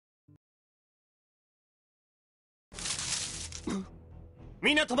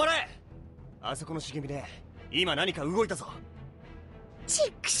みんな止まれ。あそこの茂みで今何か動いたぞ。ち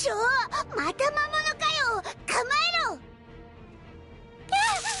っくしょう、また魔物かよ。構えろ。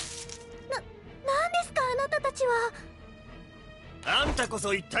なんですかあなたたちは。あんたこ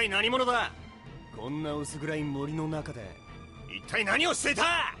そ一体何者だ。こんな薄暗い森の中で一体何をしてい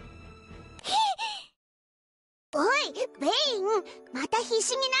た。おいベイン、また必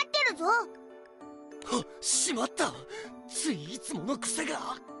死になってるぞ。はっ、しまった。ついいつもの癖が。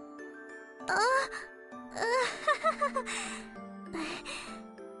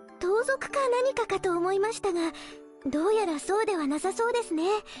盗賊か何かかと思いましたが、どうやらそうではなさそうですね。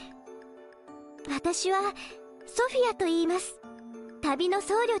私はソフィアと言います。旅の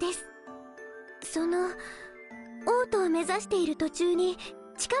僧侶です。王都を目指している途中に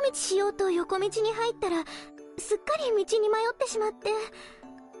近道しようと横道に入ったら、すっかり道に迷ってしまって。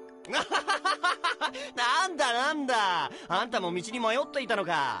なんだ、あんたも道に迷っていたの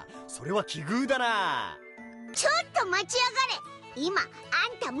か。それは奇遇だな。ちょっと待ちやがれ。今あん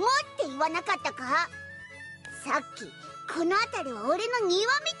たもって言わなかったか。さっきこの辺りは俺の庭み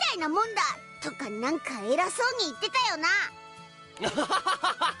たいなもんだとかなんか偉そうに言ってたよな。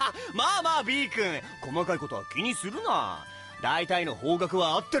まあまあ B 君、細かいことは気にするな。大体の方角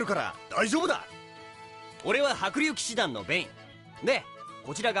は合ってるから大丈夫だ。俺は白竜騎士団のベインで、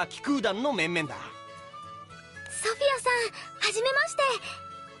こちらが気空団の面々だ。ソフィアさん、はじめまして。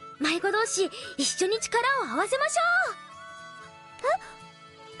迷子同士一緒に力を合わせましょう。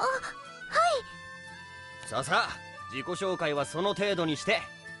はい。さあさあ、自己紹介はその程度にして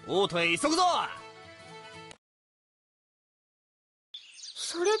王都へ急ぐぞ。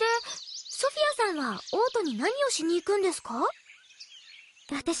それでソフィアさんは王都に何をしに行くんですか。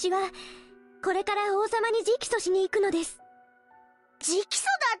私はこれから王様に直訴しに行くのです。直訴だ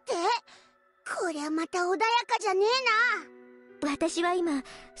って。こりゃまた穏やかじゃねえな。私は今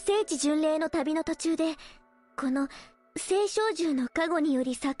聖地巡礼の旅の途中で、この青少獣の加護によ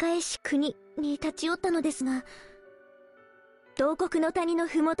り栄し国に立ち寄ったのですが、洞窟の谷の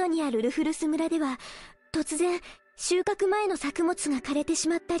麓にあるルフルス村では突然収穫前の作物が枯れてし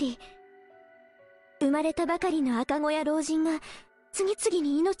まったり、生まれたばかりの赤子や老人が次々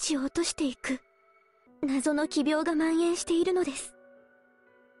に命を落としていく謎の奇病が蔓延しているのです。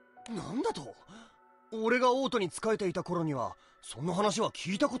なんだと。俺が王都に仕えていた頃にはそんな話は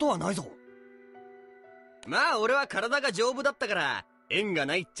聞いたことはないぞ。まあ俺は体が丈夫だったから縁が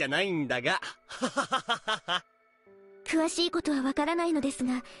ないっちゃないんだが。詳しいことはわからないのです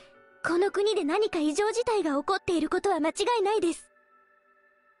が、この国で何か異常事態が起こっていることは間違いないです。